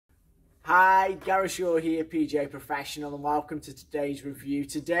Hi, Gary Shaw here, PGA Professional, and welcome to today's review.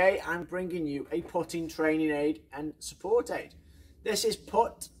 Today I'm bringing you a putting training aid and support aid. This is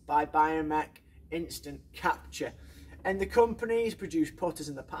Putt by BioMech Instant Capture, and the company has produced putters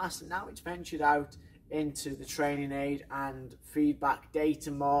in the past, and now it's ventured out into the training aid and feedback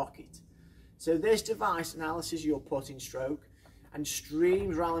data market. So this device analyzes your putting stroke and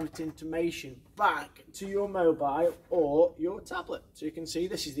streams relevant information back to your mobile or your tablet. So you can see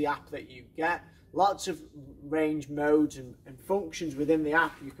this is the app that you get. Lots of range modes and functions within the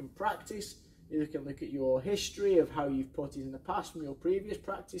app you can practice. You can look at your history of how you've putted in the past from your previous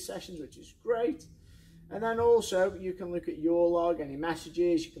practice sessions, which is great. And then also you can look at your log, any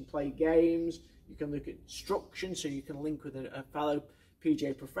messages, you can play games, you can look at instructions, so you can link with a fellow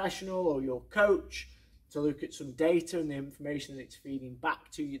PGA professional or your coach to look at some data and the information that it's feeding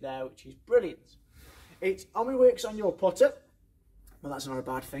back to you there, which is brilliant. It only works on your putter. Well, that's not a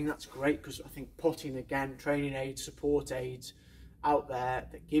bad thing. That's great, because I think putting, again, training aids, support aids out there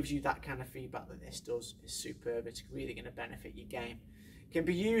that gives you that kind of feedback that this does is superb. It's really going to benefit your game. It can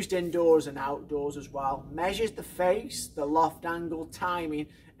be used indoors and outdoors as well. Measures the face, the loft angle, timing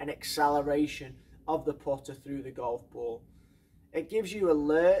and acceleration of the putter through the golf ball. It gives you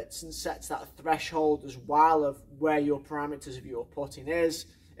alerts and sets that threshold as well of where your parameters of your putting is.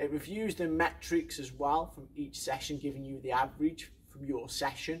 It reviews the metrics as well from each session, giving you the average from your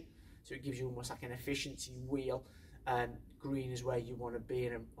session. So it gives you almost like an efficiency wheel, and green is where you want to be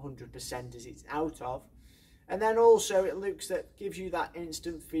and 100% is it's out of. And then also it looks at, gives you that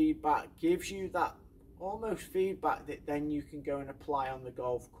instant feedback, gives you that almost feedback that then you can go and apply on the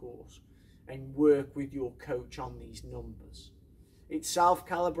golf course and work with your coach on these numbers. It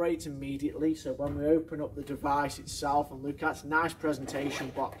self-calibrates immediately, so when we open up the device itself and look at a nice presentation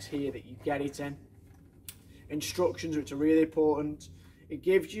box here that you get it in. Instructions, which are really important. It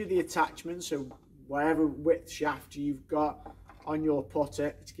gives you the attachment, so whatever width shaft you've got on your putter,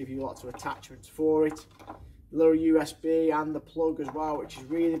 it's give you lots of attachments for it. The little USB and the plug as well, which is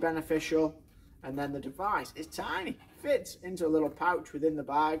really beneficial. And then the device is tiny, fits into a little pouch within the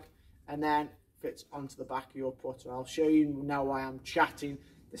bag, and then fits onto the back of your putter. I'll show you now why I'm chatting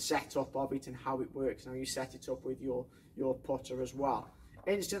the setup of it and how it works and how you set it up with your putter as well.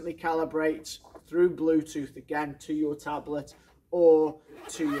 Instantly calibrates through Bluetooth again to your tablet or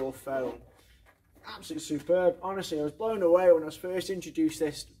to your phone. Absolutely superb. Honestly, I was blown away when I was first introduced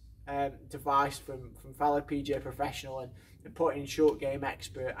this device from fellow PGA professional and putting short game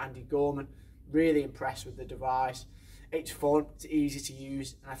expert Andy Gorman. Really impressed with the device. It's fun, it's easy to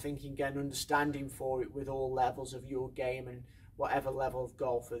use, and I think you can get an understanding for it with all levels of your game and whatever level of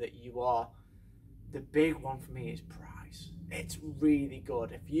golfer that you are. The big one for me is price. It's really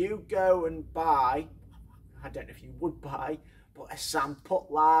good. If you go and buy, I don't know if you would buy, but a Sam Putt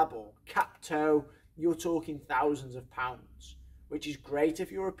Lab or Capto, you're talking thousands of pounds, which is great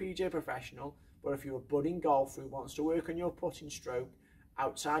if you're a PGA professional, but if you're a budding golfer who wants to work on your putting stroke,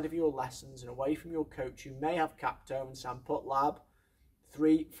 outside of your lessons and away from your coach, you may have Capto and Sam Putt Lab,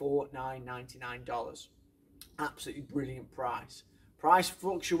 $3, $4, $9, $99. Absolutely brilliant price. Price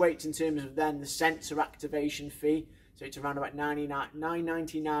fluctuates in terms of then the sensor activation fee, so it's around about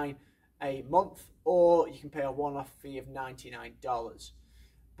 $9.99 a month, or you can pay a one-off fee of $99.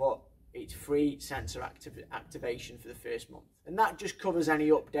 But it's free sensor activation for the first month, and that just covers any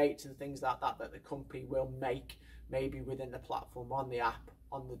updates and things like that that the company will make, maybe within the platform, on the app,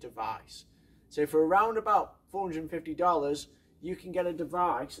 on the device. So for around about $450, you can get a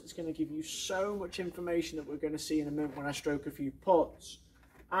device that's going to give you so much information that we're going to see in a minute when I stroke a few putts,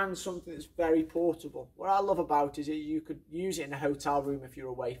 and something that's very portable. What I love about it is you could use it in a hotel room if you're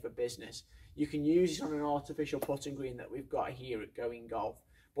away for business. You can use it on an artificial putting green that we've got here at Going Golf.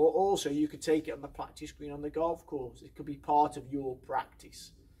 But also you could take it on the practice green on the golf course. It could be part of your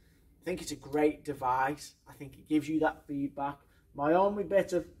practice. I think it's a great device. I think it gives you that feedback. My only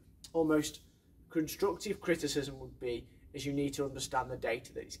bit of almost constructive criticism would be is you need to understand the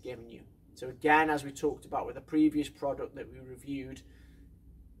data that it's giving you. So again, as we talked about with the previous product that we reviewed,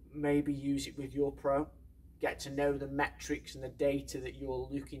 maybe use it with your pro. Get to know the metrics and the data that you're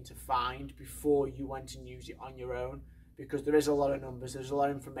looking to find before you went and use it on your own, because there is a lot of numbers, there's a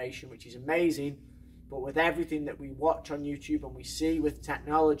lot of information, which is amazing. But with everything that we watch on YouTube and we see with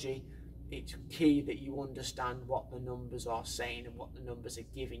technology, it's key that you understand what the numbers are saying and what the numbers are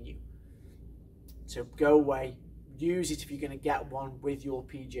giving you. So go away, use it if you're going to get one with your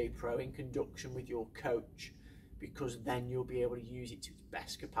PGA Pro in conjunction with your coach, because then you'll be able to use it to its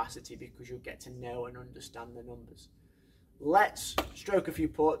best capacity, because you'll get to know and understand the numbers. Let's stroke a few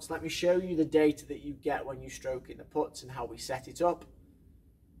putts. Let me show you the data that you get when you stroke in the putts and how we set it up.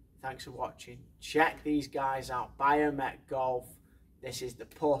 Thanks for watching. Check these guys out. BioMech Golf. This is the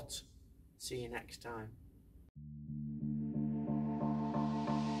Putt. See you next time.